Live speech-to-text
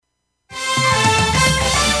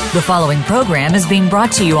The following program is being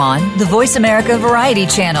brought to you on the Voice America Variety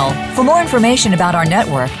Channel. For more information about our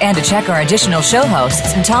network and to check our additional show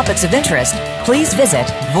hosts and topics of interest, please visit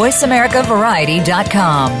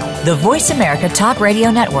voiceamericavariety.com. The Voice America Talk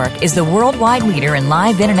Radio Network is the worldwide leader in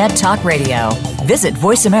live Internet talk radio. Visit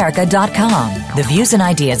voiceamerica.com. The views and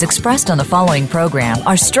ideas expressed on the following program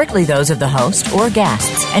are strictly those of the host or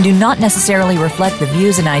guests and do not necessarily reflect the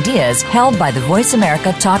views and ideas held by the Voice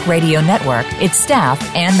America Talk Radio Network, its staff,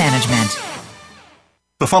 and management.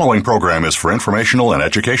 The following program is for informational and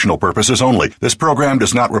educational purposes only. This program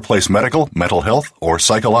does not replace medical, mental health, or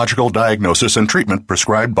psychological diagnosis and treatment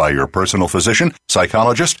prescribed by your personal physician,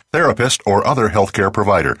 psychologist, therapist, or other healthcare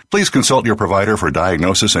provider. Please consult your provider for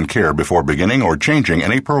diagnosis and care before beginning or changing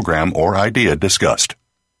any program or idea discussed.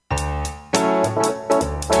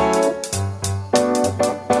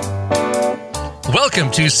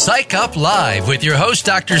 Welcome to Psych Up Live with your host,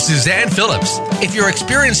 Dr. Suzanne Phillips. If you're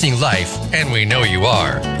experiencing life, and we know you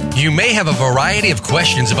are, you may have a variety of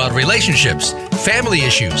questions about relationships, family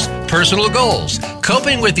issues, personal goals,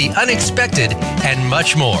 coping with the unexpected, and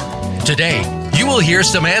much more. Today, you will hear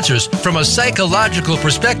some answers from a psychological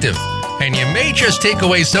perspective, and you may just take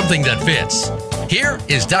away something that fits. Here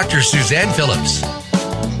is Dr. Suzanne Phillips.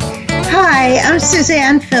 Hi, I'm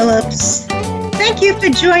Suzanne Phillips. Thank you for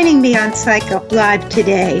joining me on Psych Up Live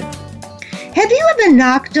today. Have you ever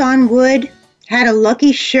knocked on wood, had a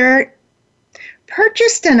lucky shirt,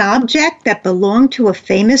 purchased an object that belonged to a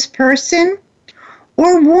famous person,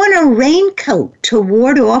 or worn a raincoat to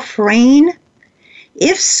ward off rain?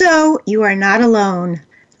 If so, you are not alone.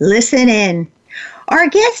 Listen in. Our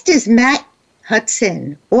guest is Matt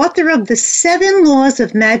Hudson, author of The 7 Laws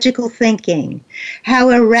of Magical Thinking, How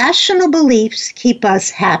Irrational Beliefs Keep Us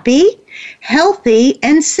Happy, Healthy,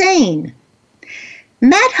 and Sane.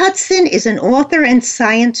 Matt Hudson is an author and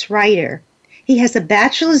science writer. He has a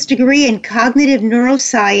bachelor's degree in cognitive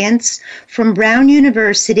neuroscience from Brown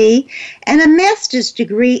University and a master's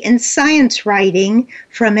degree in science writing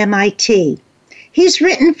from MIT. He's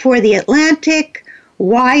written for The Atlantic,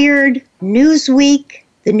 Wired, Newsweek,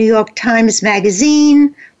 The New York Times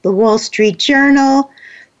Magazine, The Wall Street Journal,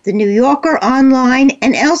 The New Yorker Online,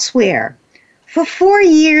 and elsewhere. For 4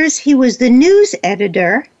 years, he was the news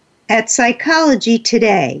editor at Psychology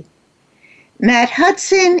Today. Matt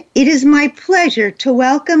Hudson, it is my pleasure to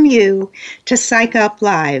welcome you to Psych Up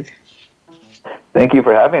Live. Thank you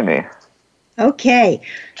for having me. Okay,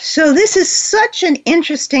 so this is such an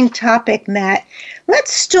interesting topic, Matt.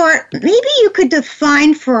 Let's start. Maybe you could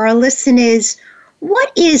define for our listeners, what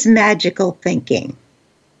is magical thinking?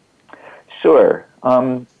 Sure.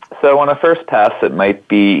 So on a first pass, it might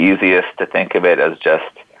be easiest to think of it as just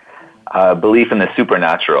belief in the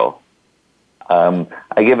supernatural. I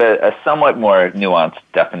give a somewhat more nuanced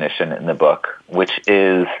definition in the book, which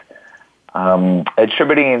is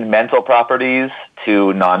attributing mental properties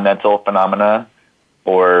to non-mental phenomena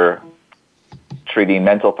or treating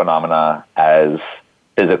mental phenomena as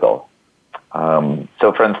physical.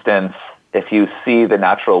 So for instance, if you see the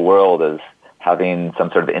natural world as having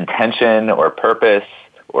some sort of intention or purpose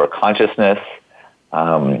or consciousness,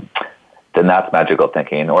 then that's magical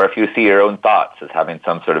thinking. Or if you see your own thoughts as having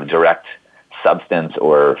some sort of direct substance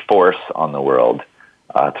or force on the world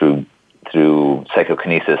through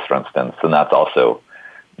psychokinesis, for instance, then that's also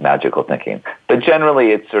magical thinking. But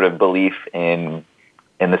generally, it's sort of belief in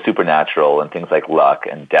the supernatural and things like luck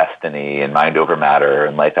and destiny and mind over matter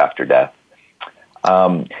and life after death.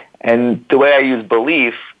 And the way I use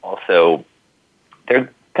belief also, there are a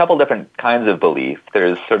couple different kinds of belief.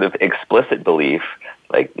 There's sort of explicit belief,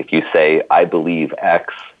 like if you say, I believe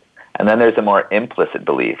X, and then there's a more implicit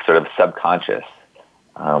belief, sort of subconscious.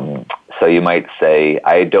 So you might say,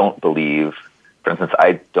 I don't believe, for instance,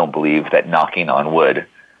 I don't believe that knocking on wood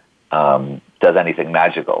does anything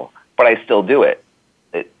magical, but I still do it.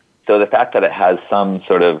 So the fact that it has some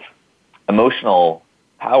sort of emotional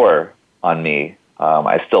power on me,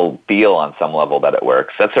 I still feel on some level that it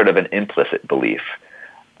works. That's sort of an implicit belief.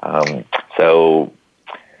 So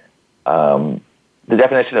the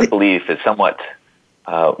definition of belief is somewhat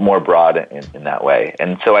more broad in that way.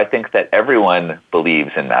 And so I think that everyone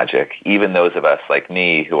believes in magic, even those of us like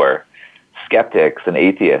me who are skeptics and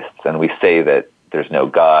atheists, and we say that there's no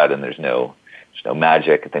God and there's no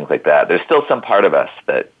magic and things like that. There's still some part of us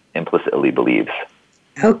that implicitly believes.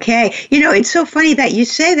 Okay. You know, it's so funny that you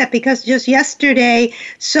say that because just yesterday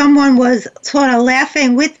someone was sort of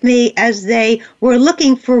laughing with me as they were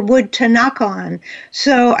looking for wood to knock on.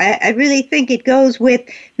 So I really think it goes with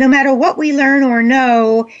no matter what we learn or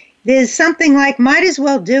know, There's something like, might as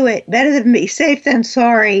well do it. Better than be safe than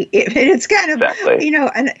sorry. It's kind of, Exactly.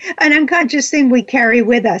 an unconscious thing we carry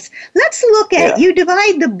with us. Let's look at, you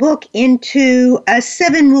divide the book into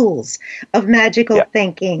 7 rules of magical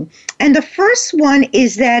thinking. And the first one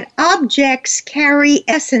is that objects carry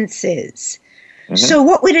essences. Mm-hmm. So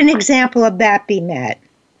what would an example of that be, Matt?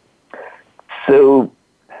 So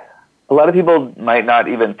a lot of people might not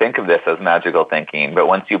even think of this as magical thinking, but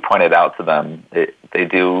once you point it out to them, they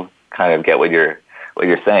do kind of get what you're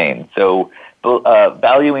saying. So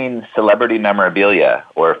valuing celebrity memorabilia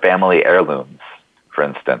or family heirlooms, for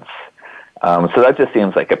instance. So that just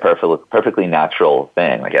seems like a perfectly natural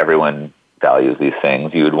thing. Like everyone values these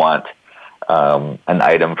things. You would want an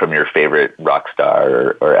item from your favorite rock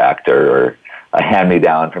star or actor, or a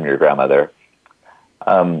hand-me-down from your grandmother.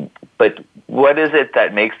 But what is it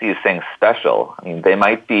that makes these things special? I mean, they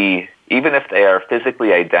might be, even if they are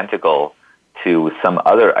physically identical to some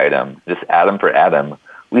other item, just atom for atom,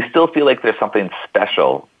 we still feel like there's something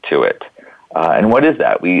special to it. And what is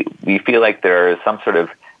that? We feel like there is some sort of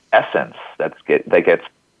essence that gets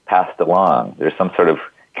passed along. There's some sort of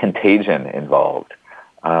contagion involved.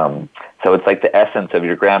 So it's like the essence of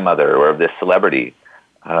your grandmother or of this celebrity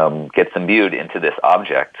gets imbued into this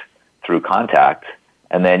object through contact,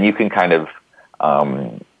 and then you can kind of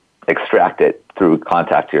extract it through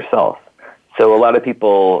contact yourself. So a lot of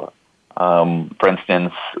people, for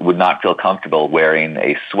instance, would not feel comfortable wearing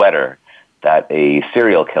a sweater that a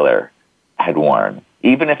serial killer had worn,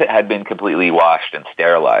 even if it had been completely washed and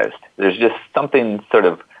sterilized. There's just something sort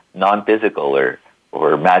of non-physical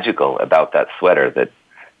or magical about that sweater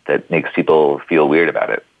that makes people feel weird about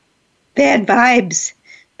it. Bad vibes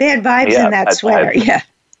in that sweater. Vibes. Yeah,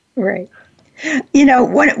 right.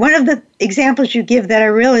 One of the examples you give that I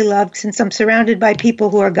really loved, since I'm surrounded by people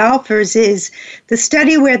who are golfers, is the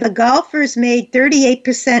study where the golfers made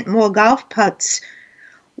 38% more golf putts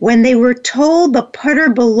when they were told the putter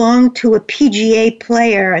belonged to a PGA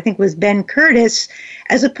player, I think it was Ben Curtis,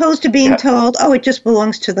 as opposed to being told, oh, it just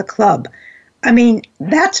belongs to the club. I mean,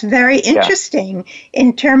 that's very interesting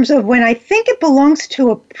in terms of when I think it belongs to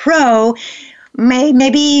a pro.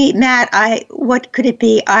 Maybe, Matt, what could it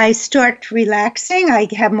be? I start relaxing, I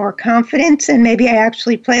have more confidence, and maybe I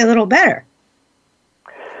actually play a little better.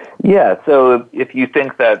 Yeah, so if you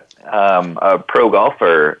think that a pro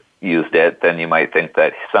golfer used it, then you might think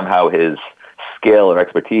that somehow his skill or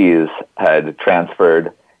expertise had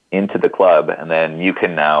transferred into the club, and then you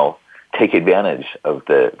can now take advantage of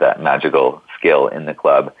that magical skill in the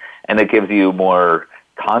club, and it gives you more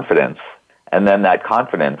confidence. And then that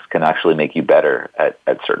confidence can actually make you better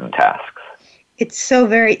at certain tasks. It's so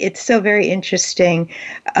very interesting.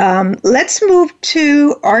 Let's move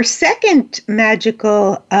to our second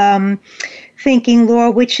magical thinking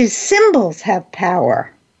law, which is symbols have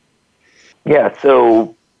power. Yeah,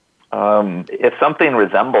 so if something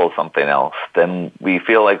resembles something else, then we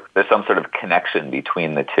feel like there's some sort of connection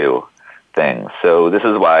between the two things. So this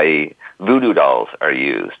is why voodoo dolls are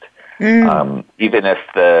used. Even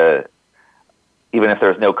if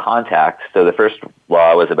there's no contact. So the first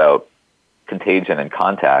law was about contagion and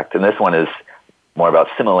contact, and this one is more about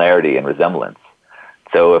similarity and resemblance.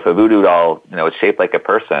 So if a voodoo doll, it's shaped like a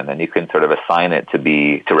person, and you can sort of assign it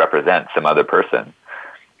to represent some other person,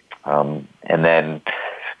 and then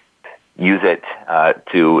use it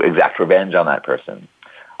to exact revenge on that person.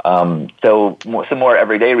 So some more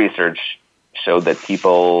everyday research showed that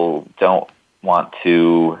people don't want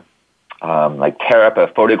to tear up a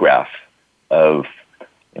photograph of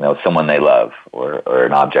someone they love or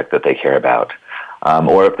an object that they care about.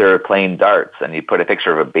 Or if they're playing darts and you put a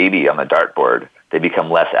picture of a baby on the dartboard, they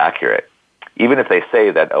become less accurate. Even if they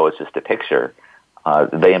say that, it's just a picture,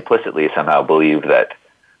 they implicitly somehow believe that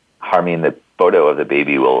harming the photo of the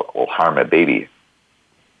baby will harm a baby.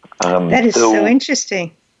 That is so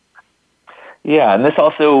interesting. Yeah, and this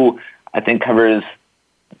also, I think, covers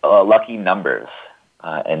lucky numbers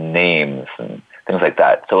and names and things like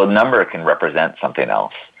that. So a number can represent something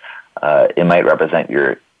else. It might represent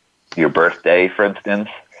your birthday, for instance,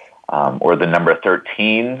 or the number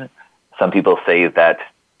 13. Some people say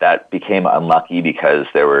that became unlucky because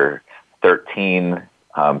there were 13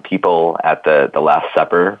 people at the Last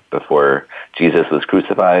Supper before Jesus was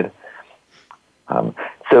crucified.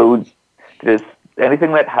 So there's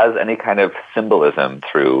anything that has any kind of symbolism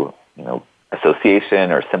through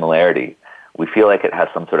association or similarity, we feel like it has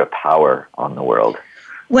some sort of power on the world.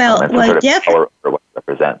 Well, definitely. Power over what it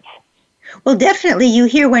represents. Well, definitely you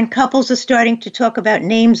hear when couples are starting to talk about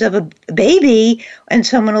names of a baby, and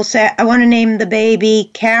someone will say, I want to name the baby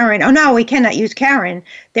Karen. Oh, no, we cannot use Karen.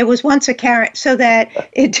 There was once a Karen, so that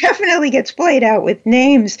it definitely gets played out with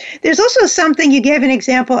names. There's also something, you gave an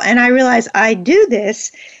example, and I realize I do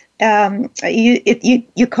this.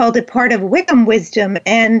 You called it part of Wickham wisdom,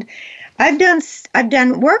 and I've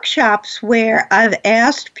done workshops where I've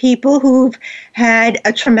asked people who've had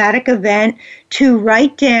a traumatic event to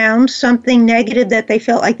write down something negative that they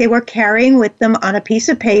felt like they were carrying with them on a piece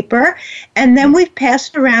of paper, and then we've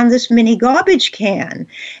passed around this mini garbage can.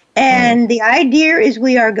 And the idea is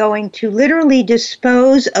we are going to literally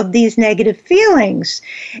dispose of these negative feelings.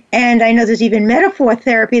 And I know there's even metaphor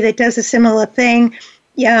therapy that does a similar thing.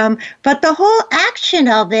 But the whole action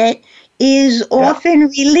of it is often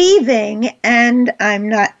relieving, and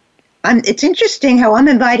it's interesting how I'm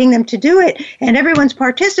inviting them to do it, and everyone's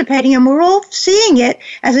participating, and we're all seeing it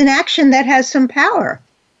as an action that has some power.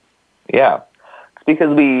 Yeah, it's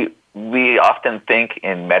because we often think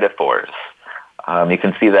in metaphors. You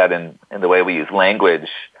can see that in the way we use language,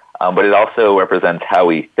 but it also represents how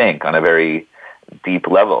we think on a very deep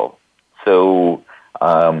level. So,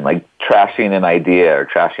 like trashing an idea or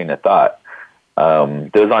trashing a thought,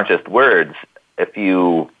 those aren't just words. If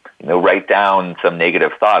you write down some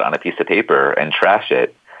negative thought on a piece of paper and trash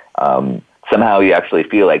it, somehow you actually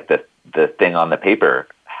feel like the thing on the paper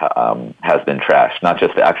has been trashed, not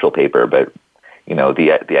just the actual paper, but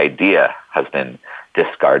the idea has been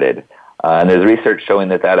discarded. And there's research showing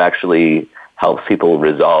that actually helps people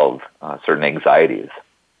resolve certain anxieties.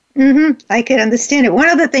 Mm-hmm. I can understand it. One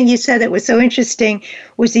other thing you said that was so interesting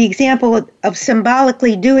was the example of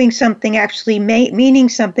symbolically doing something, actually meaning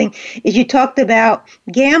something, is you talked about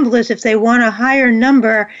gamblers, if they want a higher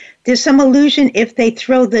number, there's some illusion if they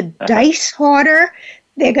throw the dice harder,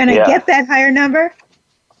 they're going to get that higher number.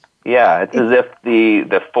 Yeah, it's as if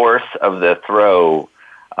the force of the throw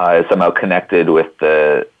is somehow connected with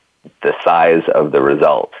the size of the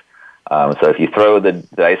result. So if you throw the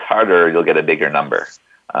dice harder, you'll get a bigger number.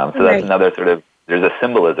 So that's another sort of, there's a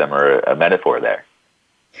symbolism or a metaphor there.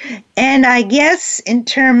 And I guess in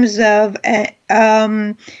terms of,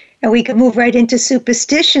 and we could move right into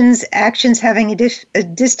superstitions, actions having a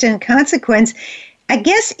distant consequence. I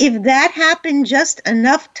guess if that happened just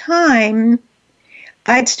enough time,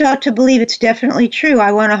 I'd start to believe it's definitely true.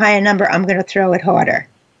 I want a higher number, I'm going to throw it harder.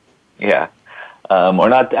 Yeah. Or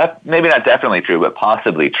not, maybe not definitely true, but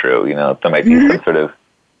possibly true. There might be some sort of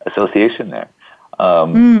association there.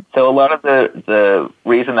 So a lot of the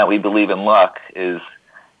reason that we believe in luck is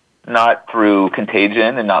not through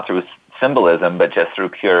contagion and not through symbolism, but just through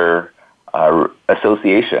pure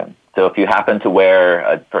association. So if you happen to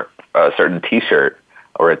wear a certain T-shirt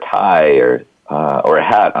or a tie or a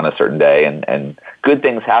hat on a certain day, and good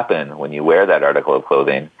things happen when you wear that article of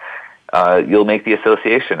clothing, you'll make the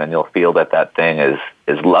association and you'll feel that thing is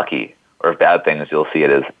lucky, or if bad things, you'll see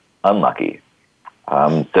it as unlucky.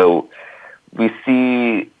 So we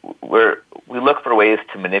look for ways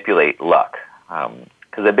to manipulate luck,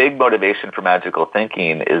 because a big motivation for magical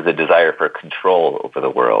thinking is the desire for control over the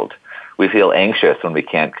world. We feel anxious when we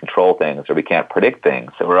can't control things or we can't predict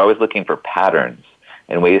things, so we're always looking for patterns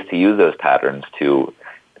and ways to use those patterns to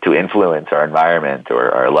influence our environment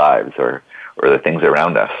or our lives or the things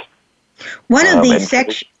around us. One of these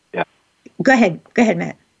sections. Yeah. Go ahead,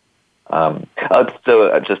 Matt.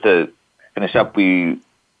 So just to finish up, we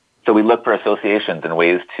look for associations and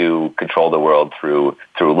ways to control the world through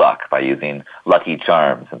luck by using lucky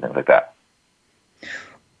charms and things like that.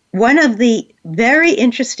 One of the very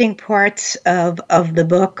interesting parts of the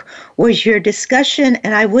book was your discussion,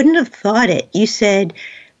 and I wouldn't have thought it. You said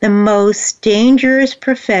the most dangerous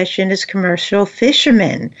profession is commercial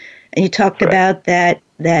fishermen, and you talked about that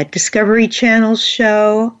Discovery Channel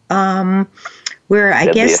show where I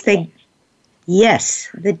guess the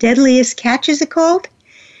Deadliest Catch, is it called?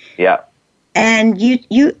 Yeah. And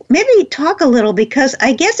you maybe talk a little, because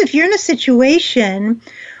I guess if you're in a situation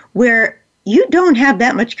where you don't have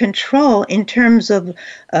that much control in terms of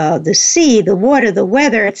the sea, the water, the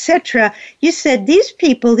weather, etc., you said these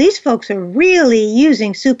folks are really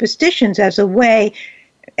using superstitions as a way,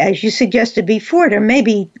 as you suggested before, to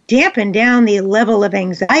maybe dampen down the level of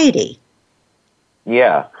anxiety.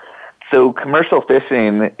 Yeah. So commercial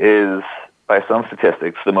fishing is, by some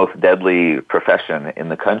statistics, the most deadly profession in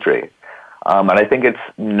the country. And I think it's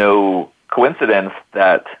no coincidence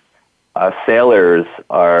that sailors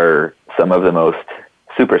are some of the most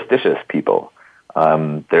superstitious people.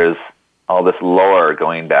 There's all this lore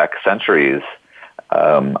going back centuries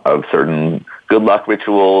of certain good luck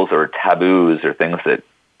rituals or taboos or things that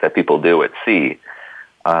people do at sea.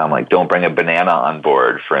 like don't bring a banana on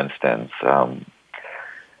board, for instance.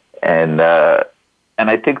 And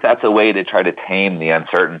I think that's a way to try to tame the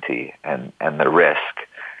uncertainty and the risk.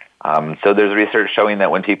 So there's research showing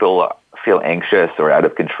that when people feel anxious or out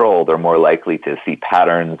of control, they're more likely to see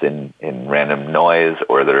patterns in random noise,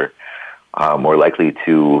 or they're more likely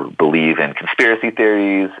to believe in conspiracy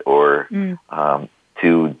theories, or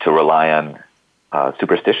to rely on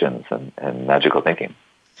superstitions and magical thinking.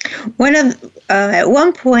 At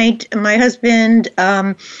one point, my husband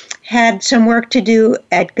had some work to do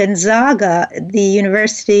at Gonzaga, the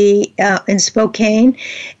university in Spokane,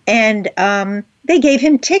 and they gave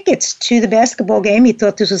him tickets to the basketball game. He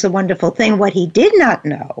thought this was a wonderful thing. What he did not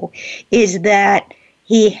know is that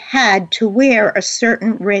he had to wear a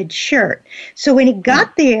certain red shirt. So when he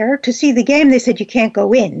got there to see the game, they said, you can't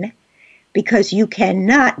go in because you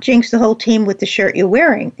cannot jinx the whole team with the shirt you're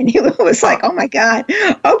wearing. And he was like, oh, my God,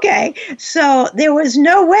 okay. So there was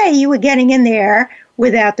no way you were getting in there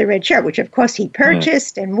without the red shirt, which, of course, he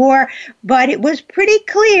purchased and wore. But it was pretty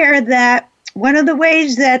clear that one of the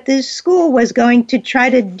ways that this school was going to try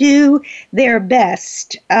to do their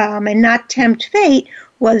best and not tempt fate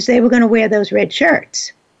was they were going to wear those red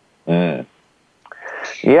shirts.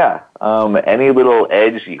 Yeah. Any little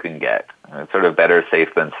edge you can get. It's sort of better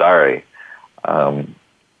safe than sorry.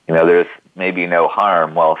 There's maybe no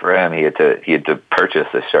harm. Well, for him, he had to purchase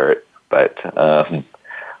a shirt. But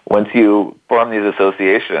once you form these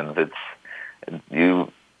associations,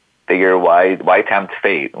 you figure why tempt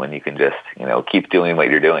fate when you can just keep doing what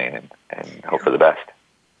you're doing and hope for the best.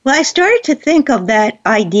 Well, I started to think of that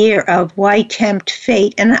idea of why tempt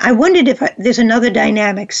fate, and I wondered if there's another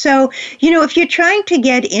dynamic. So, if you're trying to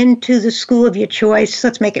get into the school of your choice,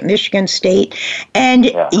 let's make it Michigan State,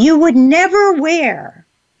 and you would never wear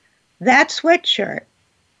that sweatshirt,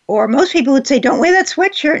 or most people would say, don't wear that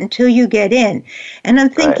sweatshirt until you get in. And I'm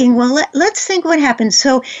thinking, well, let's think what happens.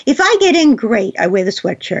 So if I get in, great, I wear the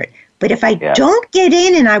sweatshirt. But if I don't get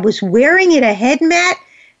in and I was wearing it a head mat,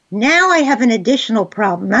 now I have an additional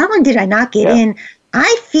problem. Not only did I not get in,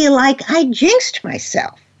 I feel like I jinxed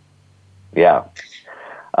myself. Yeah.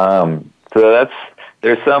 So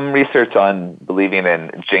there's some research on believing in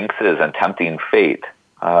jinxes and tempting fate.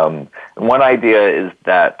 One idea is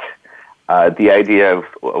that the idea of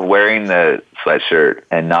wearing the sweatshirt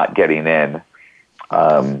and not getting in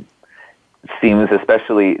seems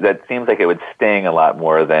like it would sting a lot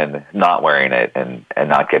more than not wearing it and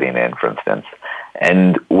not getting in, for instance.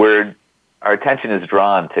 And our attention is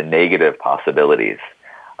drawn to negative possibilities.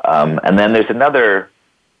 And then there's another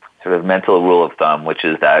sort of mental rule of thumb, which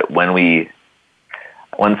is that when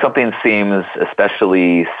something seems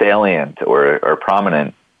especially salient or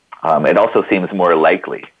prominent, it also seems more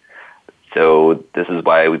likely. So this is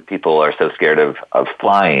why people are so scared of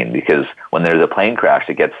flying, because when there's a plane crash,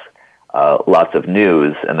 it gets lots of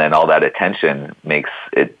news, and then all that attention makes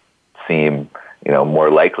it seem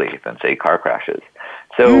more likely than, say, car crashes.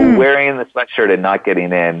 So wearing the sweatshirt and not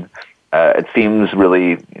getting in, it seems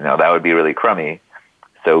really, that would be really crummy.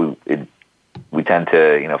 So we tend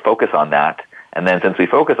to, focus on that. And then since we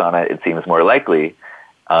focus on it, it seems more likely.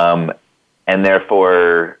 And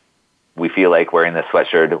therefore, we feel like wearing the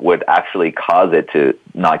sweatshirt would actually cause it to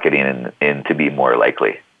not getting in to be more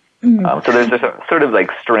likely. So there's this sort of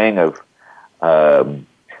like string of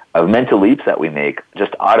mental leaps that we make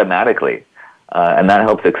just automatically. And that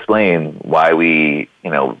helps explain why we,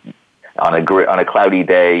 on a cloudy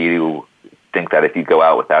day, you think that if you go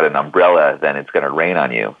out without an umbrella, then it's going to rain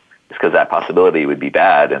on you. Just because that possibility would be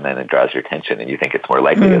bad, and then it draws your attention, and you think it's more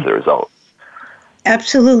likely as a result.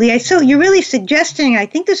 Absolutely. So you're really suggesting, I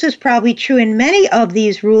think this is probably true in many of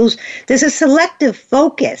these rules, there's a selective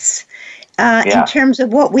focus in terms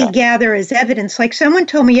of what we gather as evidence. Like someone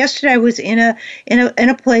told me yesterday, I was in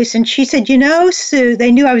a place, and she said, Sue,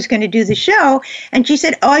 they knew I was going to do the show, and she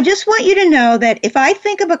said, I just want you to know that if I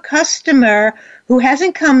think of a customer who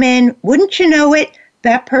hasn't come in, wouldn't you know it,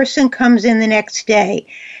 that person comes in the next day.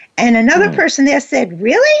 And another person there said,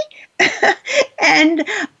 really? And,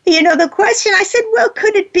 the question, I said, well,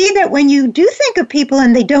 could it be that when you do think of people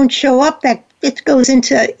and they don't show up, that it goes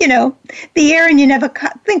into, the air and you never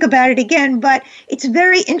think about it again? But it's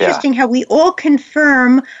very interesting how we all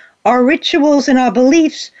confirm our rituals and our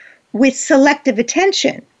beliefs with selective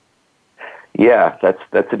attention. Yeah,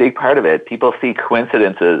 that's a big part of it. People see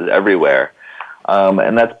coincidences everywhere.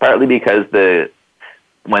 And that's partly because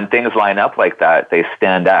when things line up like that, they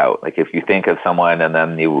stand out. Like if you think of someone and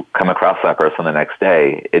then you come across that person the next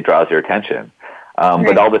day, it draws your attention.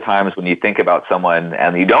 But all the times when you think about someone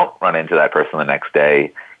and you don't run into that person the next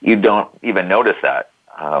day, you don't even notice that.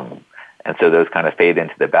 And so those kind of fade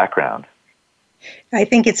into the background. I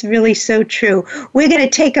think it's really so true. We're going to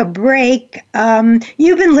take a break.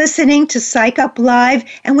 You've been listening to Psych Up Live,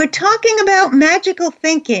 and we're talking about magical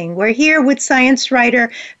thinking. We're here with science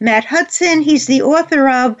writer Matt Hudson. He's the author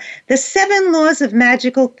of The 7 Laws of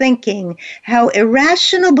Magical Thinking, How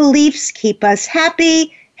Irrational Beliefs Keep Us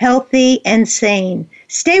Happy, Healthy, and Sane.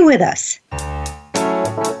 Stay with us.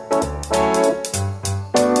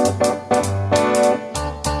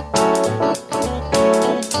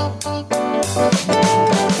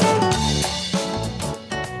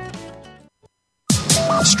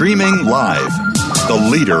 Streaming live, the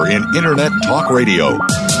leader in Internet talk radio,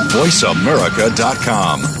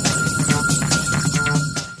 VoiceAmerica.com.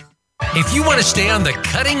 If you want to stay on the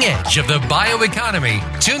cutting edge of the bioeconomy,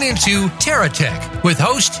 tune into TerraTech with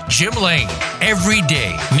host Jim Lane. Every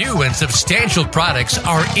day, new and substantial products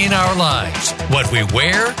are in our lives. What we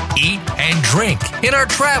wear, eat, and drink, in our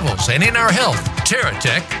travels and in our health.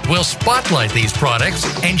 TerraTech will spotlight these products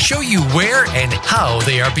and show you where and how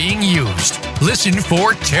they are being used. Listen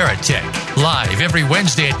for TerraTech, live every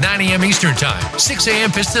Wednesday at 9 a.m. Eastern Time, 6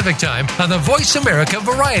 a.m. Pacific Time on the Voice America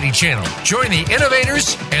Variety Channel. Join the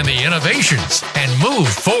innovators and the innovations and move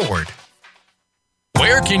forward.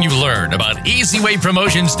 Where can you learn about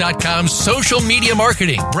EasyWayPromotions.com's social media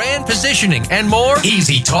marketing, brand positioning, and more?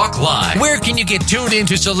 Easy Talk Live. Where can you get tuned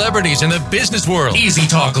into celebrities in the business world? Easy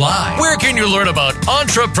Talk Live. Where can you learn about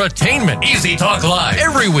entrepreneurship? Easy Talk Live.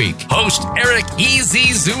 Every week, host Eric E.Z.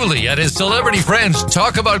 Zuli and his celebrity friends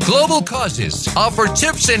talk about global causes, offer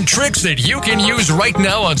tips and tricks that you can use right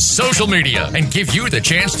now on social media, and give you the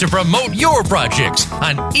chance to promote your projects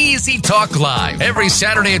on Easy Talk Live. Every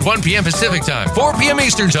Saturday at 1 p.m. Pacific Time, 4 p.m.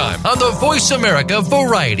 Eastern Time on the Voice America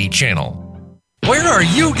Variety Channel. Where are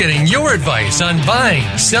you getting your advice on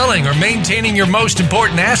buying, selling, or maintaining your most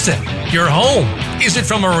important asset, your home? Is it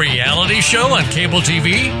from a reality show on cable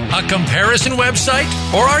TV, a comparison website,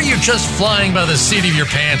 or are you just flying by the seat of your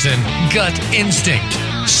pants and gut instinct?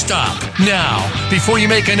 Stop now before you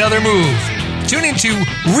make another move. Tune into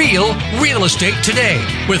Real Estate Today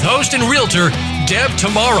with host and realtor Deb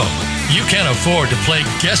Tomorrow. You can't afford to play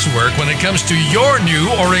guesswork when it comes to your new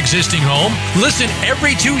or existing home. Listen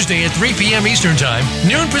every Tuesday at 3 p.m. Eastern Time,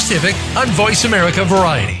 noon Pacific on Voice America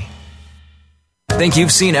Variety. Think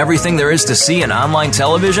you've seen everything there is to see in online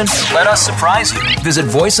television? Let us surprise you. Visit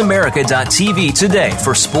voiceamerica.tv today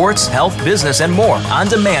for sports, health, business, and more on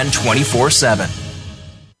demand 24/7.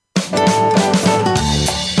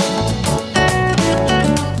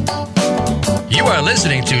 You are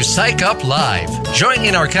listening to Psych Up Live. Join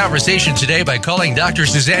in our conversation today by calling Dr.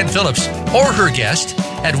 Suzanne Phillips or her guest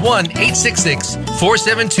at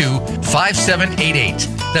 1-866-472-5788.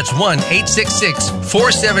 That's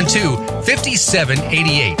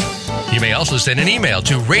 1-866-472-5788. You may also send an email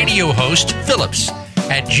to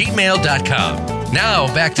radiohostphillips@gmail.com. Now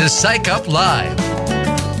back to Psych Up Live.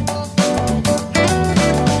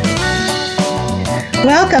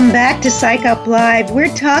 Welcome back to Psych Up Live.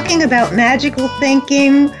 We're talking about magical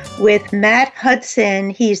thinking with Matt Hudson.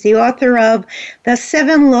 He's the author of The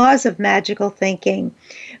 7 Laws of Magical Thinking.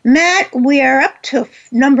 Matt, we are up to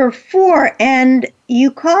number 4, and you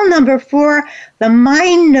call number 4, the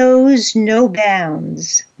mind knows no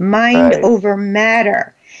bounds, mind over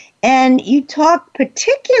matter. And you talk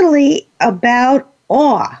particularly about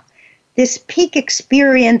awe, this peak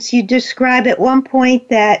experience. You describe at one point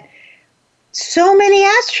that so many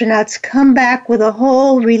astronauts come back with a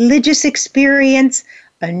whole religious experience,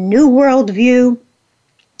 a new worldview.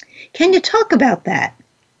 Can you talk about that?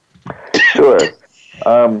 Sure.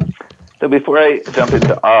 So before I jump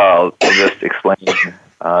into awe, I'll just explain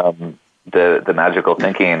the magical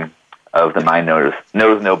thinking of the mind knows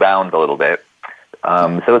no bounds a little bit.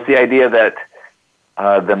 So it's the idea that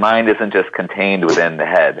the mind isn't just contained within the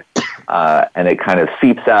head, and it kind of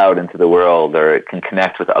seeps out into the world, or it can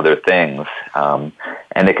connect with other things, and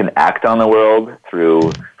it can act on the world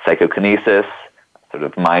through psychokinesis, sort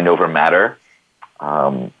of mind over matter,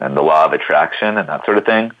 and the law of attraction and that sort of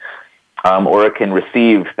thing, or it can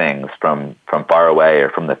receive things from far away or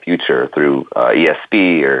from the future through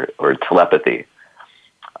ESP or telepathy.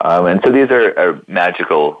 And so these are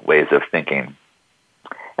magical ways of thinking.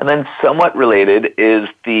 And then somewhat related is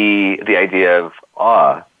the idea of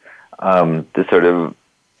awe, the sort of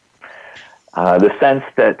the sense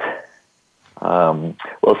that, so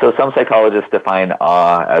some psychologists define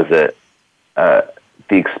awe as the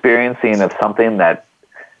experiencing of something that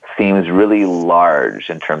seems really large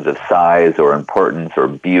in terms of size or importance or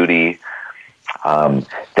beauty,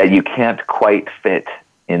 that you can't quite fit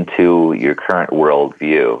into your current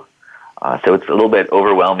worldview. So it's a little bit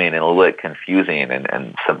overwhelming and a little bit confusing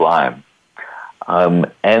and sublime.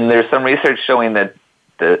 And there's some research showing that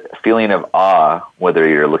the feeling of awe, whether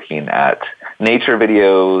you're looking at nature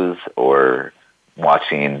videos or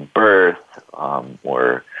watching birth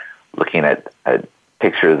or looking at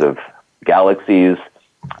pictures of galaxies,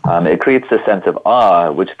 it creates a sense of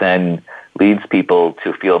awe, which then leads people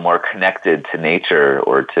to feel more connected to nature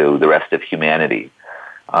or to the rest of humanity.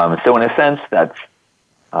 So in a sense, that's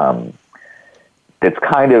kind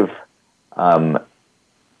of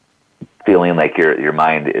feeling like your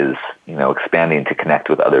mind is, expanding to connect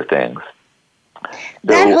with other things.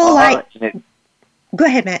 That go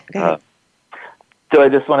ahead, Matt. Go ahead. So I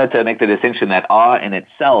just wanted to make the distinction that awe in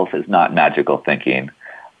itself is not magical thinking.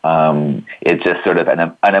 It's just sort of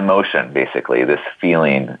an emotion, basically, this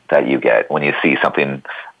feeling that you get when you see something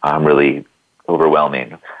really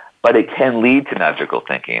overwhelming. But it can lead to magical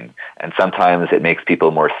thinking, and sometimes it makes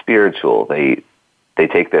people more spiritual. They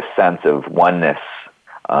take this sense of oneness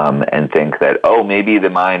and think that, maybe the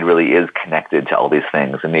mind really is connected to all these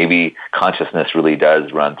things, and maybe consciousness really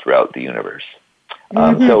does run throughout the universe.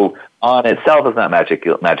 So on itself is not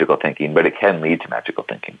magical thinking, but it can lead to magical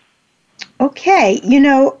thinking. Okay,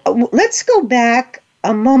 let's go back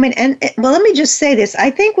a moment. And, let me just say this. I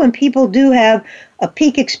think when people do have a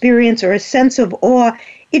peak experience or a sense of awe,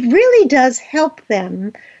 it really does help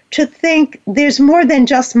them to think there's more than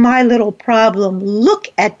just my little problem. Look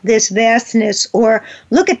at this vastness, or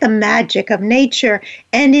look at the magic of nature.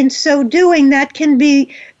 And in so doing, that can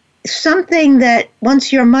be something that,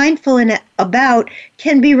 once you're mindful about,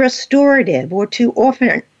 can be restorative, or to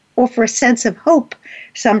offer a sense of hope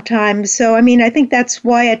sometimes. So, I think that's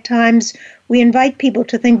why at times we invite people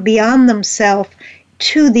to think beyond themselves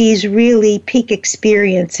to these really peak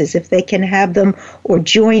experiences, if they can have them, or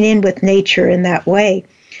join in with nature in that way.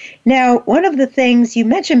 Now, one of the things you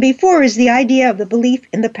mentioned before is the idea of the belief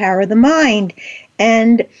in the power of the mind.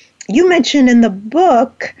 And you mentioned in the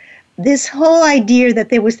book this whole idea that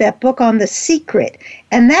there was that book on The Secret.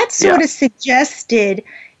 And that sort of suggested,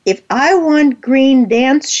 if I want green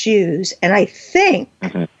dance shoes, and I think,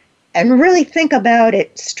 and really think about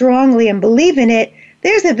it strongly and believe in it,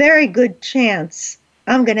 there's a very good chance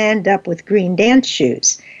I'm going to end up with green dance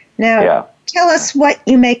shoes. Now, tell us what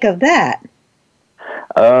you make of that.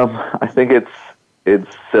 I think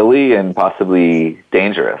it's silly and possibly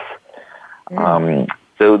dangerous.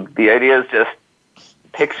 So the idea is just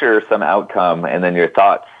picture some outcome, and then your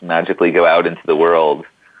thoughts magically go out into the world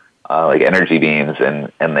like energy beams,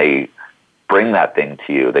 and they bring that thing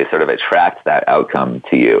to you. They sort of attract that outcome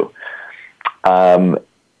to you. And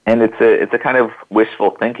it's a kind of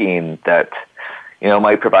wishful thinking that,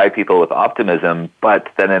 might provide people with optimism,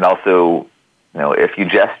 but then it also, if you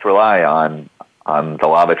just rely on the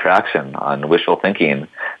law of attraction, on wishful thinking,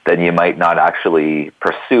 then you might not actually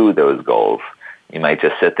pursue those goals. You might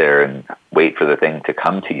just sit there and wait for the thing to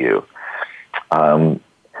come to you. And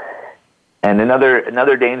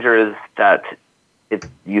another danger is that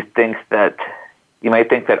you might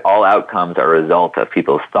think that all outcomes are a result of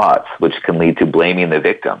people's thoughts, which can lead to blaming the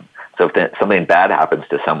victim. So if something bad happens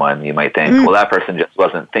to someone, you might think, well, that person just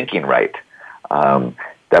wasn't thinking right.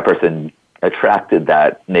 That person attracted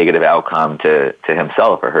that negative outcome to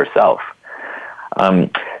himself or herself.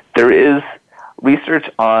 There is research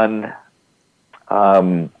on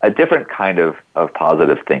a different kind of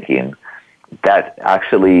positive thinking that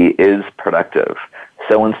actually is productive.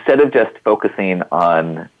 So instead of just focusing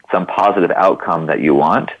on some positive outcome that you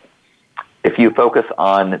want, if you focus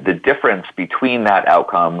on the difference between that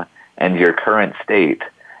outcome and your current state,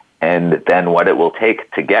 and then what it will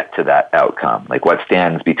take to get to that outcome, like what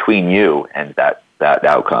stands between you and that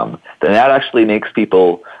outcome, then that actually makes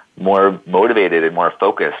people more motivated and more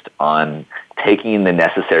focused on taking the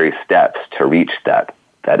necessary steps to reach that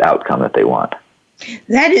outcome that they want.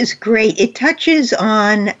 That is great. It touches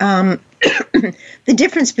on the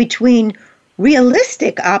difference between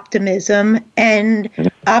realistic optimism and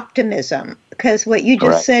optimism, because what you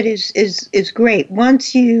just said is great.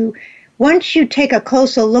 Once you take a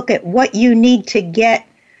closer look at what you need to get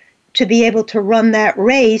to be able to run that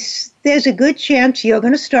race, there's a good chance you're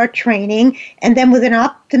going to start training, and then with an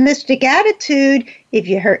optimistic attitude, if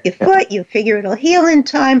you hurt your foot, you figure it'll heal in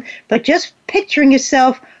time. But just picturing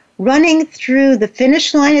yourself running through the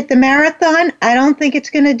finish line at the marathon, I don't think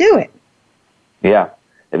it's going to do it. Yeah.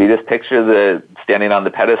 If you just picture the standing on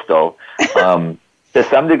the pedestal, to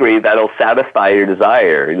some degree, that'll satisfy your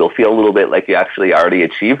desire. You'll feel a little bit like you actually already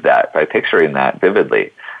achieved that by picturing that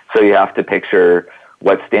vividly. So you have to picture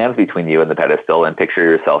what stands between you and the pedestal, and picture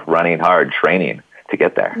yourself running hard, training to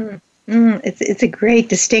get there. It's a great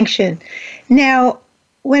distinction. Now,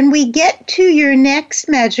 when we get to your next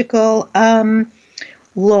magical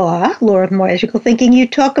law of magical thinking, you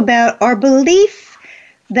talk about our belief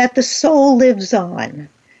that the soul lives on.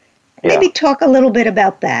 Maybe talk a little bit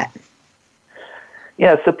about that.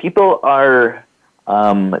 Yeah, so people are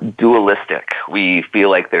dualistic. We feel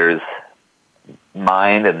like there's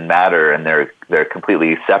mind and matter, and they're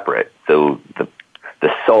completely separate. So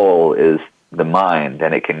the soul is the mind,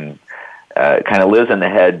 and it can kind of lives in the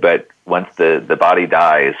head, but once the body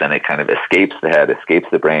dies, then it kind of escapes the head, escapes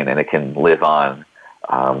the brain, and it can live on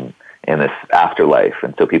in this afterlife.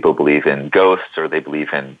 And so people believe in ghosts, or they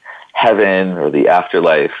believe in heaven, or the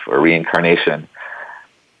afterlife, or reincarnation.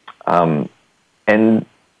 And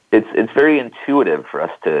it's very intuitive for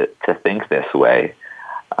us to think this way.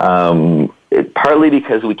 Partly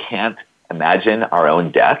because we can't imagine our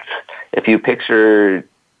own death. If you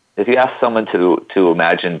ask someone to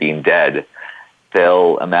imagine being dead,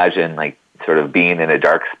 they'll imagine like sort of being in a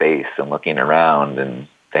dark space and looking around and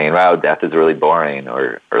saying, "Wow, death is really boring,"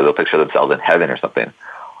 or they'll picture themselves in heaven or something.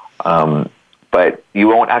 But you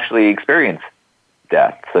won't actually experience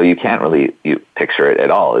death, so you can't really picture it at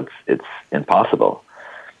all. It's impossible.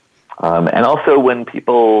 And also, when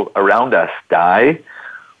people around us die,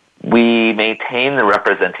 we maintain the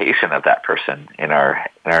representation of that person in our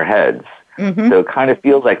heads. Mm-hmm. So it kind of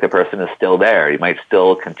feels like the person is still there. You might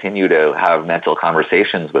still continue to have mental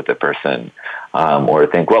conversations with the person, or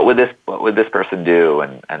think, what would this person do,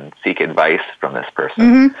 and seek advice from this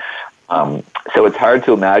person. Mm-hmm. So it's hard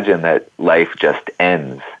to imagine that life just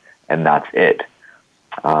ends and that's it.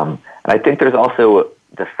 And I think there's also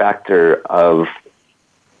the factor of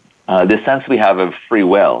the sense we have of free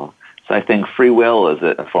will. So I think free will is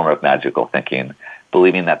a form of magical thinking,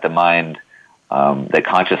 believing that the mind, that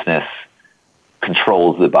consciousness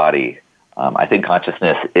controls the body. I think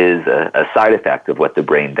consciousness is a side effect of what the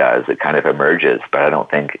brain does. It kind of emerges, but I don't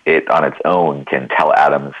think it on its own can tell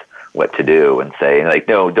atoms what to do and say, like,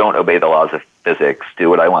 no, don't obey the laws of physics, do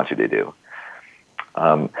what I want you to do.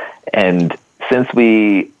 And since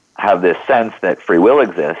we have this sense that free will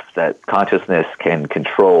exists, that consciousness can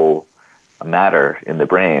control matter in the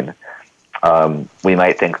brain, we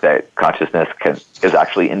might think that consciousness is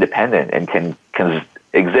actually independent and can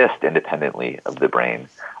exist independently of the brain.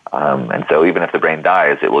 And so even if the brain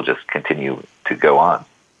dies, it will just continue to go on.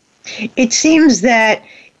 It seems that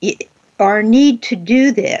our need to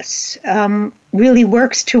do this really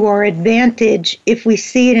works to our advantage if we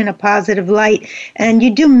see it in a positive light. And you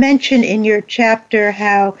do mention in your chapter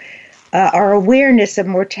how our awareness of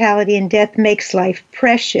mortality and death makes life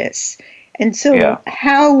precious. And so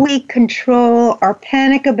how we control our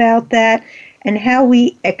panic about that and how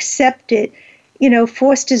we accept it,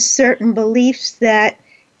 fosters certain beliefs that,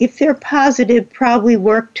 if they're positive, probably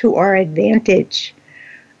work to our advantage.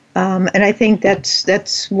 And I think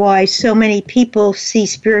that's why so many people see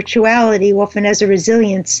spirituality often as a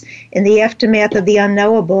resilience in the aftermath of the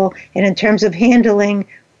unknowable, and in terms of handling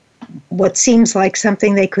what seems like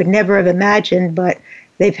something they could never have imagined, but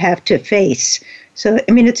they've have to face. So,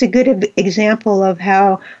 it's a good example of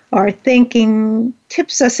how our thinking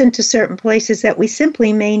tips us into certain places that we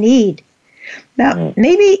simply may need. Now,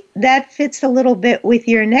 maybe that fits a little bit with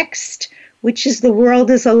your next, which is The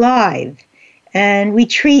World is Alive. And we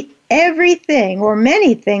treat everything or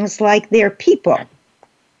many things like they're people.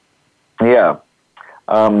 Yeah.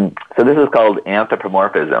 So this is called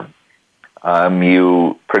anthropomorphism.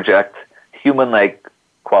 You project human-like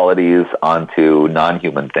qualities onto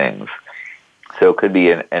non-human things. So it could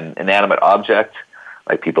be an inanimate object,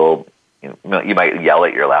 like people, you might yell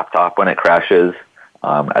at your laptop when it crashes,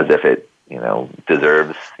 as if it,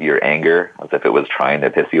 deserves your anger, as if it was trying to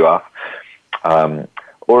piss you off.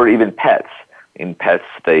 Or even pets. In pets,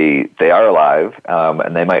 they are alive,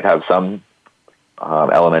 and they might have some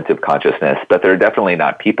element of consciousness, but they're definitely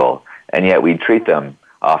not people. And yet we treat them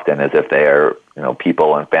often as if they are,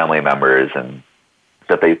 people and family members, and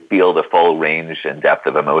that they feel the full range and depth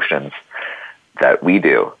of emotions that we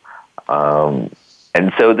do.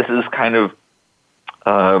 And so this is kind of,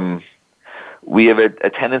 we have a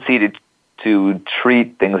tendency to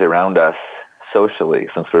treat things around us socially,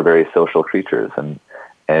 since we're very social creatures,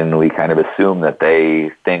 and we kind of assume that they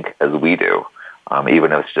think as we do,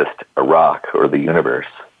 even if it's just a rock or the universe,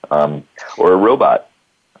 or a robot.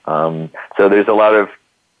 So there's a lot of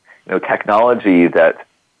technology that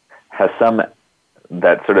has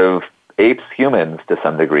that sort of apes humans to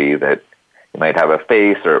some degree, that it might have a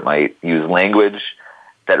face or it might use language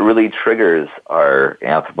that really triggers our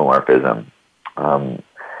anthropomorphism.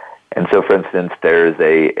 And so, for instance, there's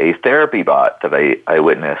a therapy bot that I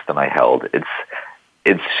witnessed and I held.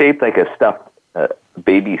 It's shaped like a stuffed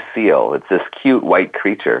baby seal. It's this cute white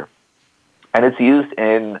creature. And it's used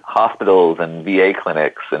in hospitals and VA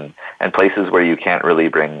clinics and places where you can't really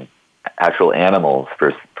bring actual animals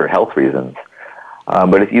for health reasons.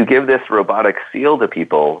 But if you give this robotic seal to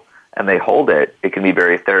people and they hold it, it can be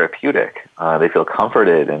very therapeutic. They feel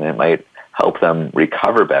comforted, and it might help them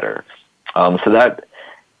recover better. So that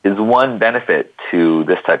is one benefit to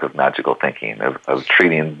this type of magical thinking, of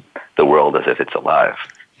treating the world as if it's alive.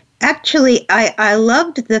 Actually, I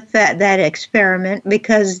loved that experiment,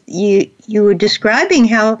 because you were describing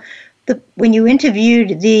how when you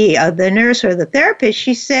interviewed the nurse or the therapist,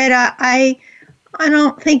 she said, I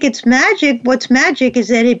don't think it's magic. What's magic is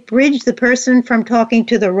that it bridged the person from talking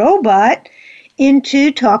to the robot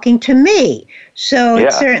into talking to me. So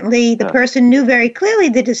it certainly, the person knew very clearly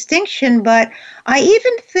the distinction, but I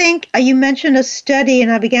even think, you mentioned a study,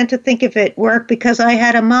 and I began to think if it worked, because I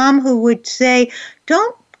had a mom who would say,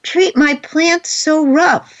 don't treat my plants so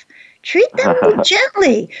rough. Treat them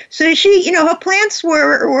gently. So she, her plants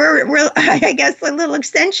were, I guess, the little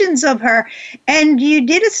extensions of her. And you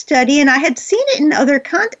did a study, and I had seen it in other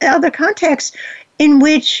contexts, in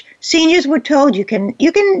which seniors were told you can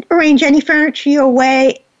arrange any furniture your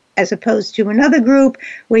way, as opposed to another group,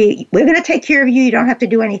 we're going to take care of you. You don't have to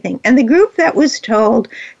do anything. And the group that was told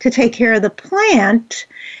to take care of the plant,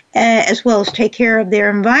 as well as take care of their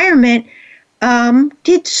environment,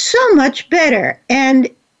 did so much better. And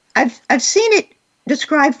I've seen it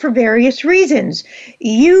described for various reasons.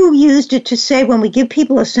 You used it to say, when we give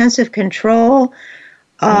people a sense of control,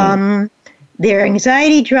 their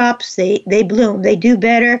anxiety drops, they bloom, they do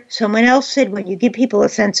better. Someone else said, when you give people a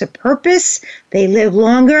sense of purpose, they live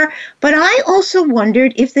longer. But I also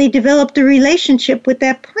wondered if they developed a relationship with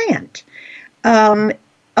that plant,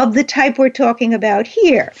 of the type we're talking about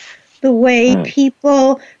here. The way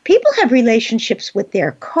people have relationships with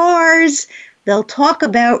their cars. They'll talk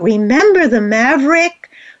about, remember the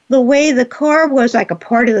Maverick, the way the car was like a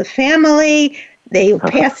part of the family. They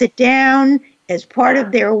pass it down as part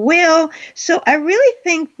of their will. So I really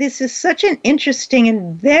think this is such an interesting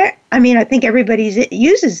and I think everybody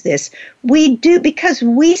uses this. We do, because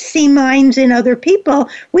we see minds in other people.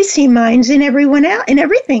 We see minds in everyone else, in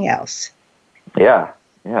everything else. Yeah.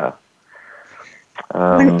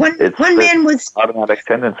 One man was automatic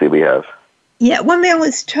tendency we have. Yeah, one man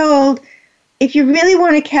was told, if you really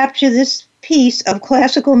want to capture this piece of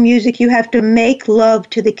classical music, you have to make love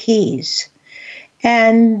to the keys.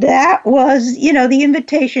 And that was, the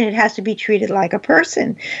invitation. It has to be treated like a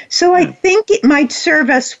person. So I think it might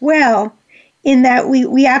serve us well in that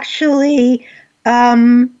we actually,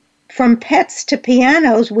 from pets to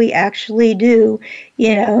pianos, we actually do,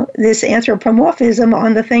 this anthropomorphism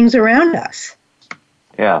on the things around us.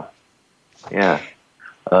 Yeah.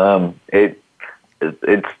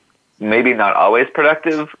 It's maybe not always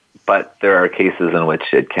productive, but there are cases in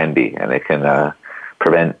which it can be, and it can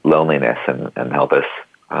prevent loneliness and help us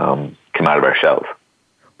come out of our shells.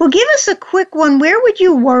 Well, give us a quick one. Where would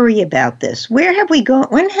you worry about this? Where have we gone?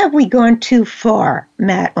 When have we gone too far,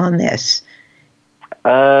 Matt, on this?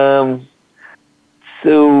 So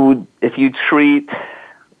if you treat,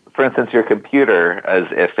 for instance, your computer as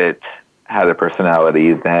if it had a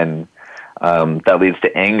personality, then that leads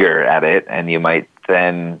to anger at it, and you might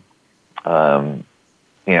then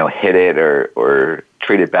hit it or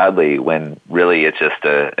treat it badly when really it's just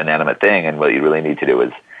an inanimate thing, and what you really need to do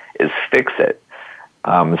is fix it.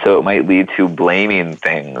 So it might lead to blaming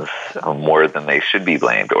things more than they should be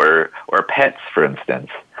blamed, or pets, for instance.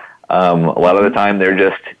 A lot of the time they're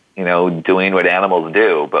just doing what animals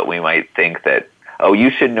do, but we might think that, oh,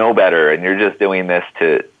 you should know better, and you're just doing this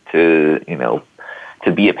to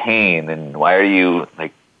be a pain, and why are you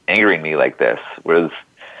angering me like this? Whereas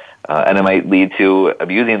and it might lead to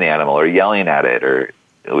abusing the animal or yelling at it, or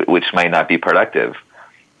which might not be productive.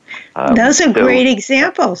 Those are great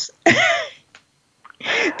examples.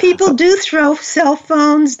 People do throw cell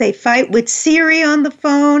phones. They fight with Siri on the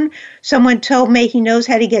phone. Someone told me he knows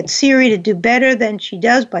how to get Siri to do better than she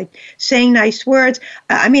does by saying nice words.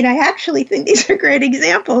 I actually think these are great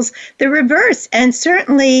examples. The reverse, and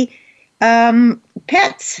certainly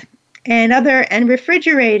pets and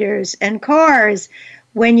refrigerators and cars.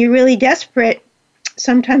 When you're really desperate,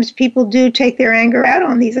 sometimes people do take their anger out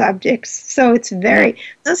on these objects. So it's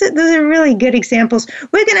those are really good examples.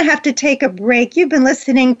 We're going to have to take a break. You've been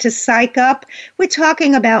listening to Psych Up. We're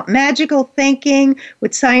talking about magical thinking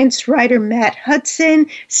with science writer Matt Hudson.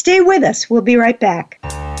 Stay with us. We'll be right back.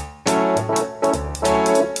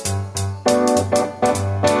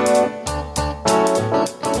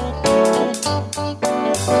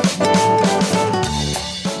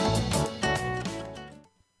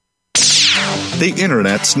 the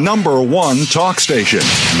Internet's #1 talk station.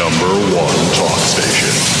 #1 talk station.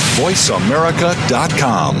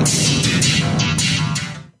 VoiceAmerica.com.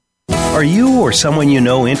 Are you or someone you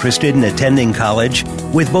know interested in attending college?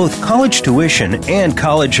 With both college tuition and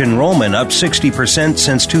college enrollment up 60%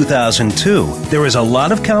 since 2002, there is a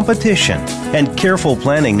lot of competition, and careful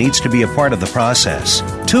planning needs to be a part of the process.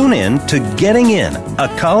 Tune in to Getting In, a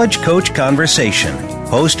college coach conversation,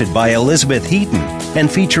 hosted by Elizabeth Heaton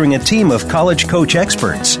and featuring a team of college coach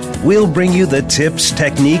experts. We'll bring you the tips,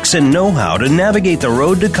 techniques, and know-how to navigate the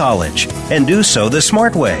road to college and do so the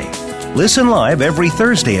smart way. Listen live every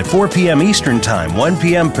Thursday at 4 p.m. Eastern Time, 1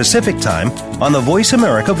 p.m. Pacific Time on the Voice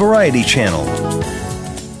America Variety Channel.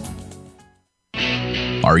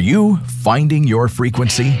 Are you finding your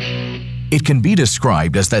frequency? It can be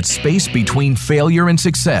described as that space between failure and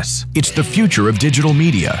success. It's the future of digital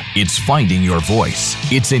media. It's finding your voice.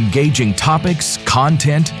 It's engaging topics,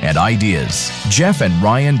 content, and ideas. Jeff and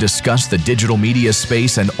Ryan discuss the digital media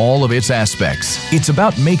space and all of its aspects. It's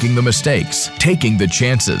about making the mistakes, taking the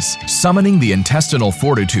chances, summoning the intestinal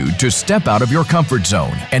fortitude to step out of your comfort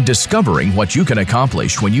zone, and discovering what you can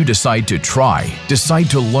accomplish when you decide to try, decide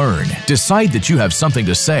to learn, decide that you have something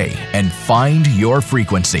to say, and find your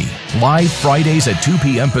frequency. Live Fridays at 2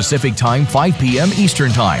 p.m. Pacific Time, 5 p.m.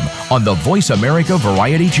 Eastern Time on the Voice America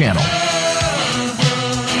Variety Channel.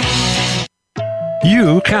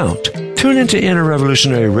 You count. Tune into Inner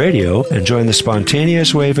Revolutionary Radio and join the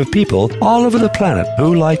spontaneous wave of people all over the planet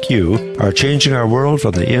who, like you, are changing our world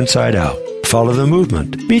from the inside out. Follow the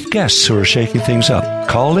movement. Meet guests who are shaking things up.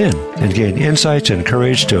 Call in and gain insights and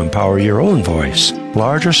courage to empower your own voice.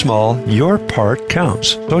 Large or small, your part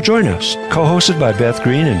counts. So join us. Co-hosted by Beth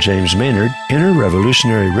Green and James Maynard, Inner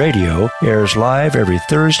Revolutionary Radio airs live every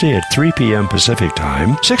Thursday at 3 p.m. Pacific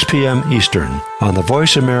Time, 6 p.m. Eastern on the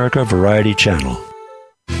Voice America Variety Channel.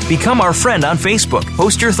 Become our friend on Facebook.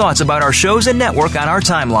 Post your thoughts about our shows and network on our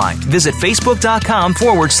timeline. Visit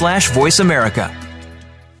facebook.com/Voice America.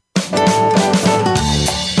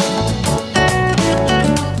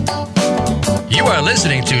 You are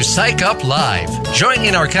listening to Psych Up Live. Join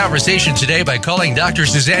in our conversation today by calling Dr.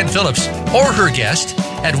 Suzanne Phillips or her guest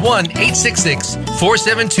at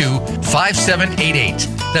 1-866-472-5788.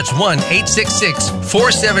 That's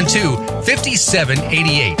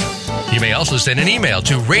 1-866-472-5788. You may also send an email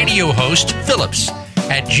to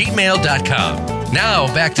radiohostphillips@gmail.com. Now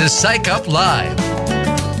back to Psych Up Live.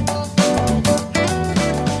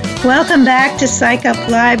 Welcome back to Psych Up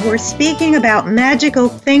Live. We're speaking about magical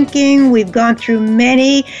thinking. We've gone through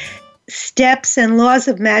many steps and laws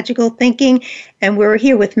of magical thinking, and we're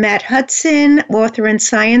here with Matt Hudson, author and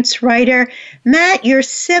science writer. Matt, your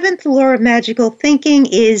 7th law of magical thinking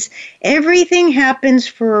is everything happens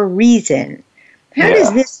for a reason. How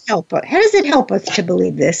does this help us? How does it help us to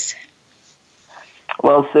believe this?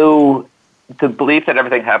 Well, so the belief that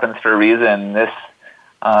everything happens for a reason, this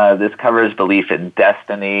covers belief in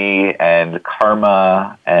destiny and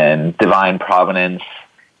karma and divine providence,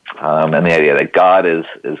 and the idea that God is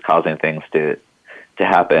causing things to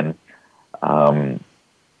happen. And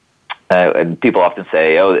people often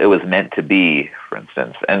say, "Oh, it was meant to be," for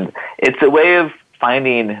instance. And it's a way of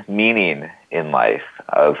finding meaning in life,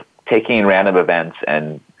 of taking random events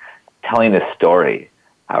and telling a story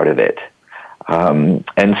out of it.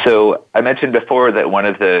 And so I mentioned before that one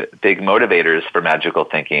of the big motivators for magical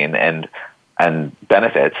thinking and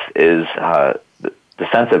benefits is the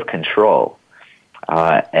sense of control.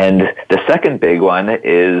 And the second big one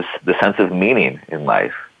is the sense of meaning in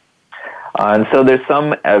life. And so there's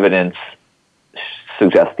some evidence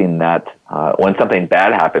suggesting that when something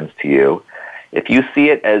bad happens to you, if you see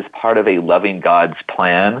it as part of a loving God's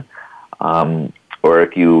plan, or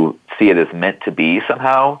if you see it as meant to be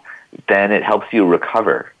somehow, then it helps you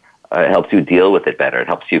recover. It helps you deal with it better. It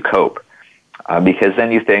helps you cope. Because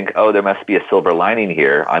then you think, oh, there must be a silver lining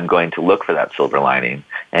here. I'm going to look for that silver lining.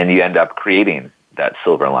 And you end up creating that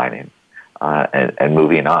silver lining and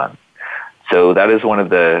moving on. So that is one of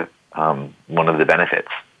the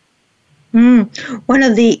benefits. Some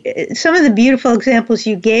of the beautiful examples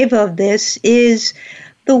you gave of this is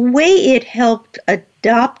the way it helped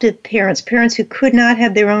adoptive parents who could not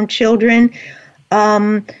have their own children,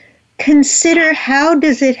 consider how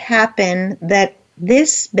does it happen that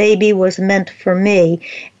this baby was meant for me.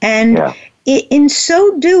 And in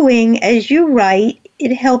so doing, as you write,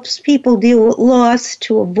 it helps people deal with loss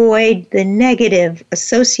to avoid the negative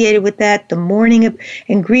associated with that, the mourning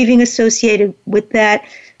and grieving associated with that,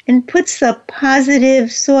 and puts a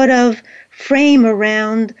positive sort of frame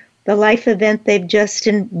around the life event they've just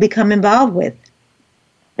become involved with.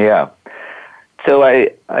 Yeah. So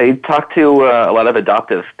I talked to a lot of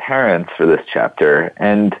adoptive parents for this chapter,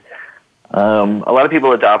 and a lot of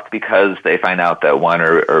people adopt because they find out that one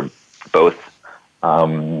or both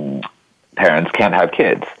parents can't have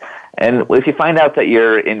kids. And if you find out that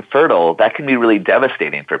you're infertile, that can be really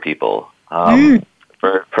devastating for people.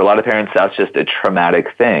 For a lot of parents, that's just a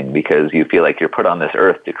traumatic thing because you feel like you're put on this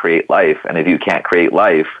earth to create life, and if you can't create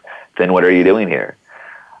life, then what are you doing here?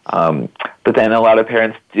 But then a lot of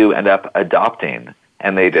parents do end up adopting,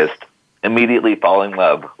 and they just immediately fall in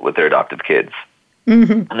love with their adoptive kids.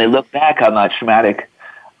 And they look back on that traumatic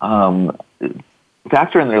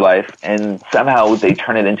factor in their life, and somehow they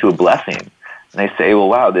turn it into a blessing. And they say, well,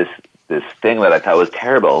 wow, this thing that I thought was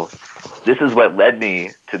terrible, this is what led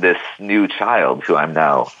me to this new child who I'm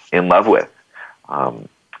now in love with.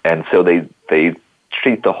 And so they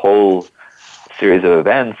treat the whole series of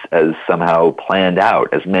events as somehow planned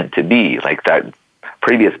out, as meant to be. Like that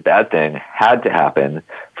previous bad thing had to happen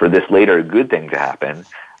for this later good thing to happen.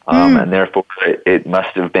 And therefore it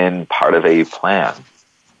must have been part of a plan.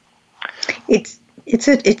 It's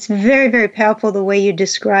very, very powerful the way you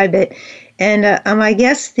describe it. And I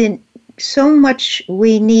guess so much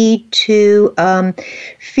we need to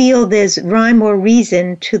feel there's rhyme or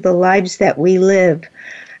reason to the lives that we live.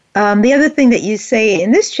 The other thing that you say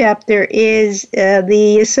in this chapter is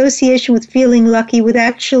the association with feeling lucky with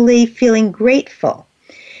actually feeling grateful.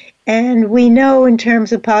 And we know in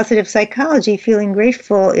terms of positive psychology, feeling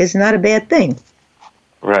grateful is not a bad thing.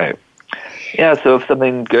 Right. Yeah, so if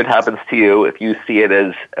something good happens to you, if you see it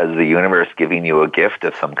as the universe giving you a gift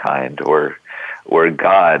of some kind, or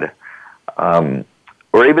God,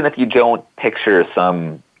 or even if you don't picture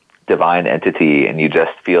some divine entity and you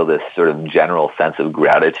just feel this sort of general sense of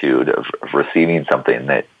gratitude of receiving something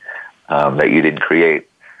that you didn't create,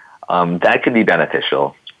 that can be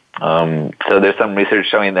beneficial. So there's some research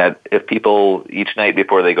showing that if people each night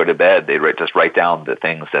before they go to bed, they just write down the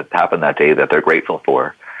things that happened that day that they're grateful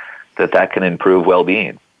for, that can improve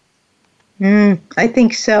well-being. I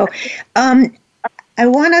think so. I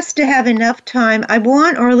want us to have enough time. I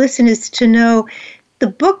want our listeners to know the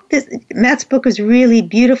book, Matt's book is really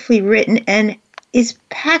beautifully written and is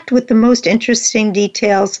packed with the most interesting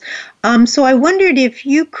details. So I wondered if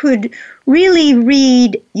you could really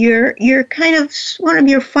read your kind of one of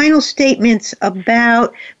your final statements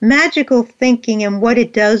about magical thinking and what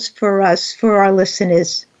it does for us, for our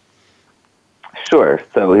listeners. Sure.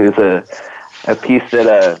 So here's a piece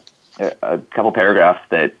that a couple paragraphs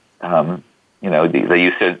that that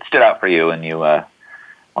you stood out for you and you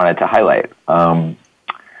wanted to highlight.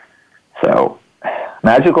 So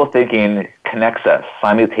magical thinking connects us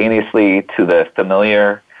simultaneously to the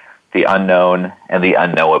familiar, the unknown, and the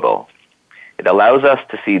unknowable. It allows us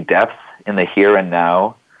to see depth in the here and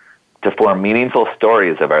now, to form meaningful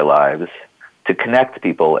stories of our lives, to connect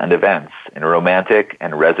people and events in romantic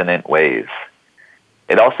and resonant ways.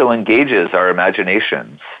 It also engages our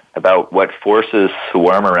imaginations about what forces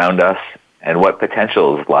swarm around us and what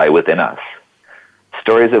potentials lie within us.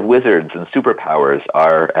 Stories of wizards and superpowers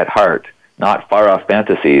are, at heart, not far-off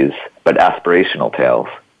fantasies, but aspirational tales.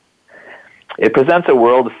 It presents a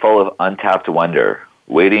world full of untapped wonder,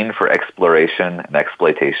 waiting for exploration and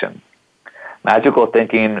exploitation. Magical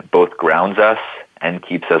thinking both grounds us and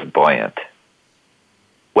keeps us buoyant.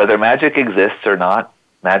 Whether magic exists or not,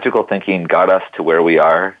 magical thinking got us to where we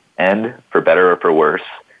are, and, for better or for worse,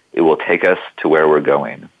 it will take us to where we're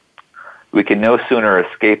going. We can no sooner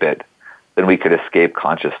escape it than we could escape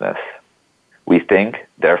consciousness. We think,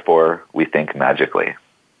 therefore, we think magically.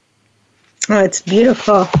 Oh, it's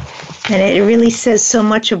beautiful. And it really says so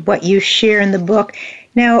much of what you share in the book.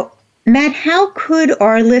 Now, Matt, how could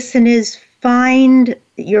our listeners find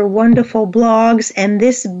your wonderful blogs and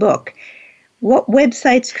this book? What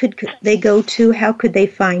websites could they go to? How could they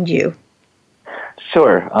find you?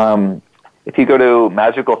 Sure. If you go to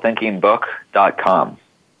magicalthinkingbook.com,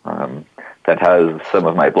 that has some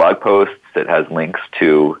of my blog posts. It has links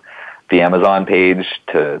to the Amazon page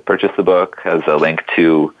to purchase the book, has a link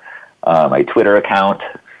to my Twitter account,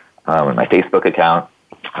 and my Facebook account,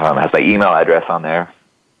 has my email address on there.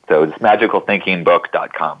 So it's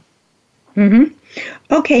magicalthinkingbook.com. Mm-hmm.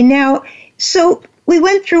 Okay, now, so we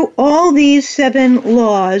went through all these 7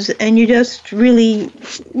 laws, and you just really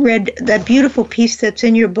read that beautiful piece that's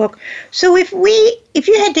in your book. So if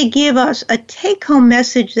you had to give us a take-home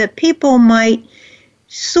message that people might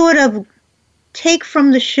sort of take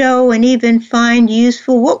from the show and even find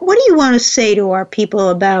useful, what do you want to say to our people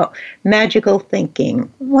about magical thinking?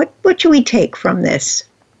 What should we take from this?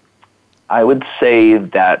 I would say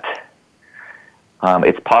that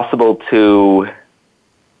it's possible to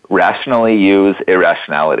rationally use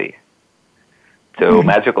irrationality. So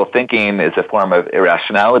magical thinking is a form of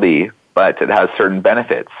irrationality, but it has certain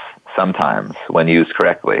benefits sometimes when used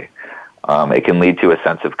correctly. It can lead to a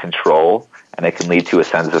sense of control, and it can lead to a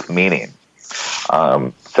sense of meaning.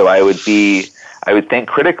 So I would think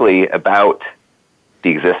critically about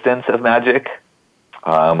the existence of magic,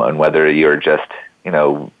 and whether you're just,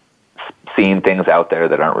 seeing things out there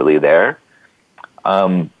that aren't really there.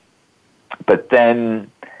 But then,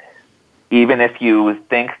 even if you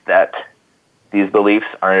think that these beliefs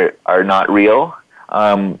are not real,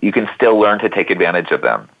 you can still learn to take advantage of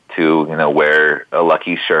them, to wear a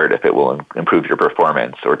lucky shirt if it will improve your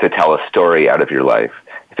performance, or to tell a story out of your life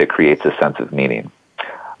if it creates a sense of meaning.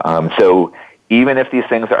 So even if these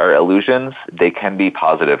things are illusions, they can be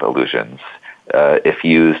positive illusions if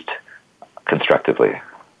used constructively.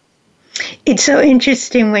 It's so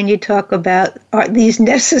interesting when you talk about these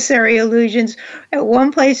necessary illusions. At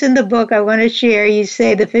one place in the book I want to share, you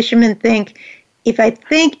say the fishermen think, if I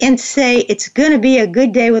think and say it's going to be a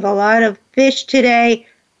good day with a lot of fish today,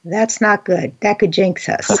 that's not good. That could jinx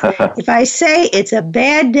us. If I say it's a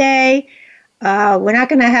bad day, we're not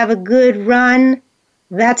going to have a good run,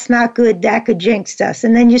 that's not good. That could jinx us.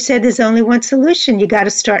 And then you said there's only one solution. You got to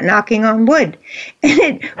start knocking on wood,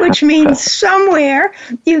 which means somewhere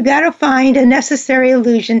you got to find a necessary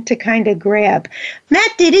illusion to kind of grab.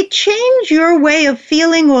 Matt, did it change your way of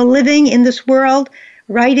feeling or living in this world,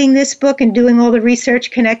 writing this book and doing all the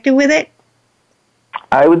research connected with it?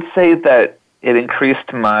 I would say that it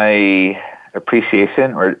increased my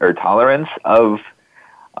appreciation or tolerance of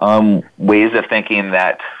ways of thinking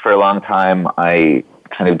that for a long time I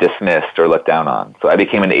kind of dismissed or looked down on. So I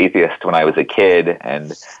became an atheist when I was a kid,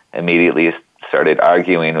 and immediately started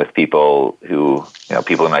arguing with people who,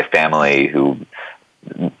 people in my family who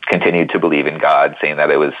continued to believe in God, saying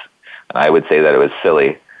that it was, and I would say that it was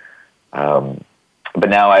silly. But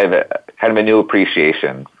now I have kind of a new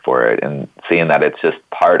appreciation for it, and seeing that it's just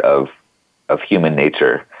part of human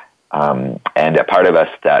nature, and a part of us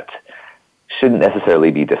that shouldn't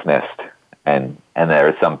necessarily be dismissed, and there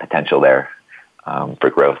is some potential there for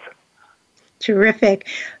growth. Terrific.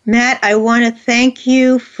 Matt, I want to thank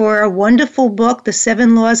you for a wonderful book, The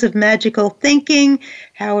 7 Laws of Magical Thinking,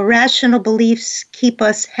 How Irrational Beliefs Keep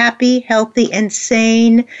Us Happy, Healthy, and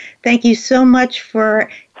Sane. Thank you so much for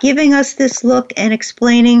giving us this look and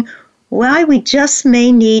explaining why we just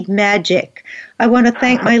may need magic. I want to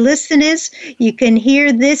thank my listeners. You can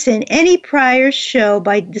hear this in any prior show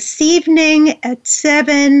by this evening at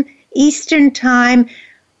 7 Eastern Time.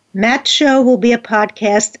 Matt's show will be a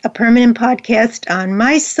podcast, a permanent podcast on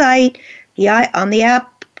my site, on the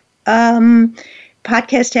app,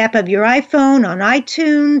 podcast app of your iPhone, on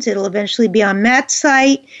iTunes. It'll eventually be on Matt's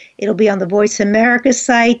site. It'll be on the Voice America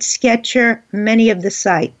site, Sketcher, many of the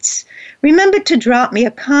sites. Remember to drop me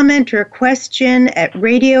a comment or a question at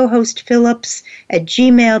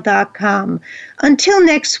radiohostphillips@gmail.com. Until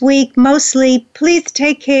next week, mostly, please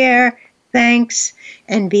take care, thanks,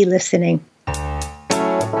 and be listening.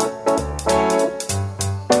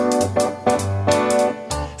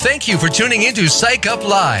 Thank you for tuning in to Psych Up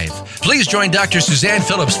Live. Please join Dr. Suzanne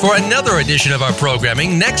Phillips for another edition of our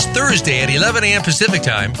programming next Thursday at 11 a.m. Pacific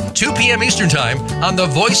Time, 2 p.m. Eastern Time on the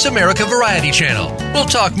Voice America Variety Channel. We'll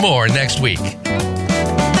talk more next week.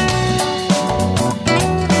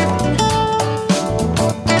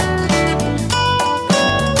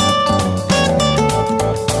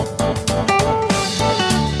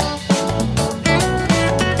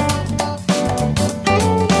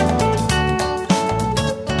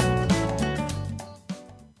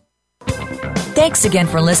 Thanks again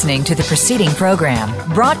for listening to the preceding program,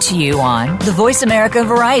 brought to you on the Voice America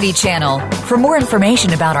Variety Channel. For more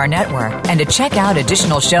information about our network and to check out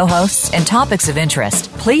additional show hosts and topics of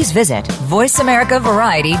interest, please visit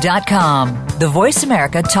voiceamericavariety.com. The Voice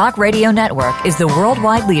America Talk Radio Network is the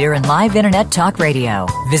worldwide leader in live Internet talk radio.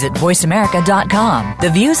 Visit voiceamerica.com.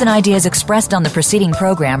 The views and ideas expressed on the preceding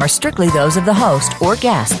program are strictly those of the host or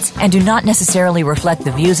guests and do not necessarily reflect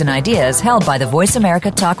the views and ideas held by the Voice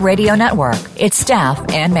America Talk Radio Network, its staff,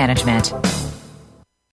 and management.